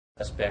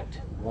Suspect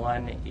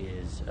 1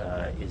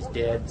 is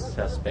dead.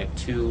 Suspect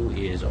 2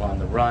 is on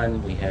the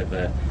run. We have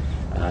an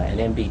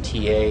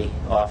MBTA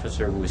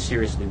officer who is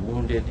seriously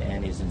wounded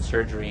and is in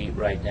surgery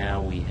right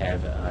now. We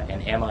have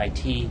an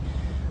MIT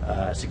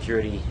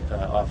security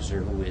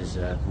officer who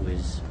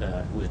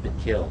has been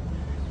killed.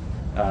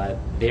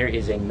 There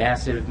is a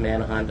massive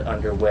manhunt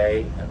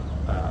underway.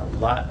 A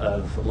lot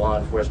of law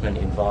enforcement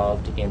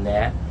involved in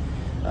that.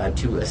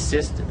 To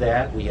assist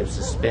that, we have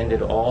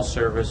suspended all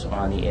service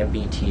on the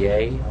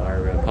MBTA,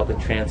 our public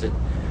transit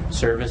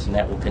service, and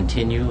that will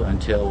continue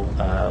until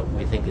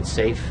we think it's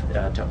safe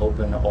to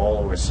open all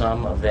or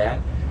some of that.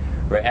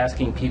 We're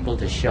asking people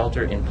to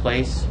shelter in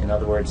place, in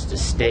other words, to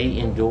stay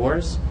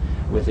indoors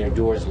with their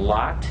doors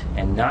locked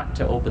and not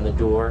to open the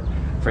door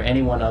for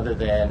anyone other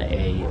than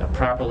a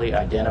properly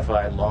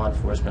identified law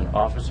enforcement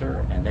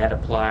officer, and that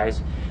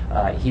applies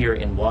here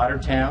in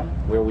Watertown,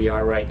 where we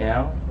are right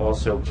now,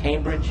 also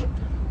Cambridge,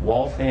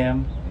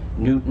 Waltham,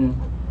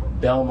 Newton,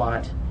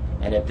 Belmont,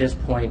 and at this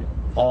point,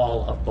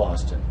 all of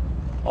Boston.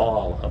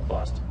 All of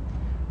Boston.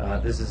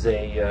 This is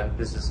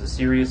a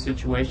serious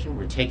situation.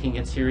 We're taking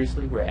it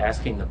seriously. We're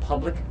asking the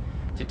public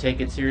to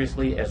take it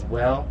seriously as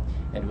well,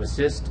 and to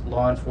assist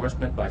law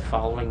enforcement by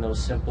following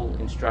those simple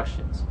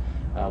instructions.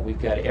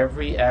 We've got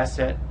every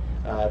asset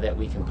that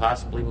we can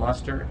possibly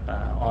muster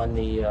on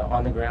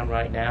the ground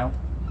right now.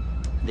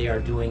 They are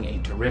doing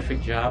a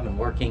terrific job and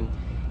working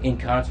in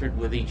concert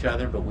with each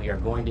other, but we are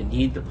going to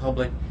need the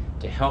public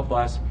to help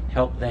us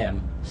help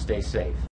them stay safe.